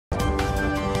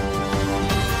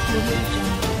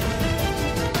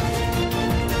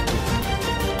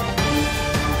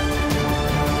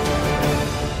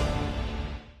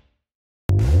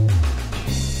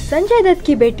संजय दत्त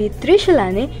की बेटी त्रिशला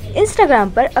ने इंस्टाग्राम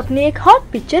पर अपनी एक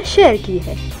हॉट पिक्चर शेयर की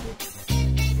है।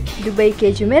 दुबई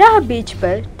के जुमेराह बीच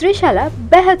पर त्रिशला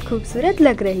बेहद खूबसूरत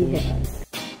लग रही है।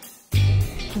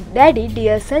 डैडी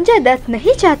डियर संजय दत्त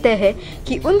नहीं चाहते हैं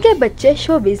कि उनके बच्चे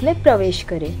शोबिज में प्रवेश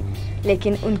करें,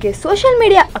 लेकिन उनके सोशल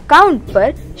मीडिया अकाउंट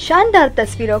पर शानदार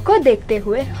तस्वीरों को देखते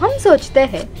हुए हम सोचते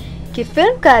हैं कि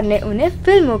फिल्मकार ने उन्हें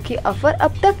फिल्मों की ऑफर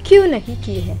अब तक क्यों नहीं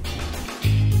की है।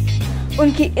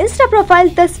 उनकी इंस्टा प्रोफाइल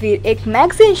तस्वीर एक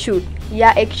मैगजीन शूट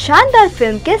या एक शानदार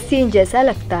फिल्म के सीन जैसा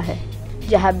लगता है,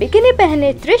 जहां बिकिनी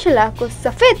पहने त्रिशला को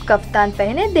सफेद कफ्तान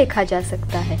पहने देखा जा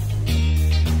सकता है।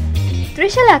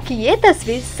 त्रिशला की ये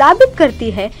तस्वीर साबित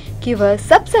करती है कि वह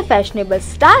सबसे फैशनेबल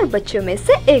स्टार बच्चों में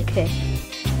से एक है।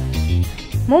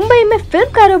 मुंबई में फिल्म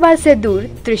कारोबार से दूर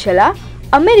त्रिशला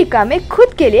अमेरिका में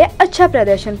खुद के लिए अच्छा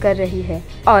प्रदर्शन कर रही है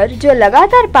और जो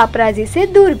लगातार पापराजी से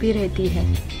दूर भी रहती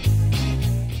है।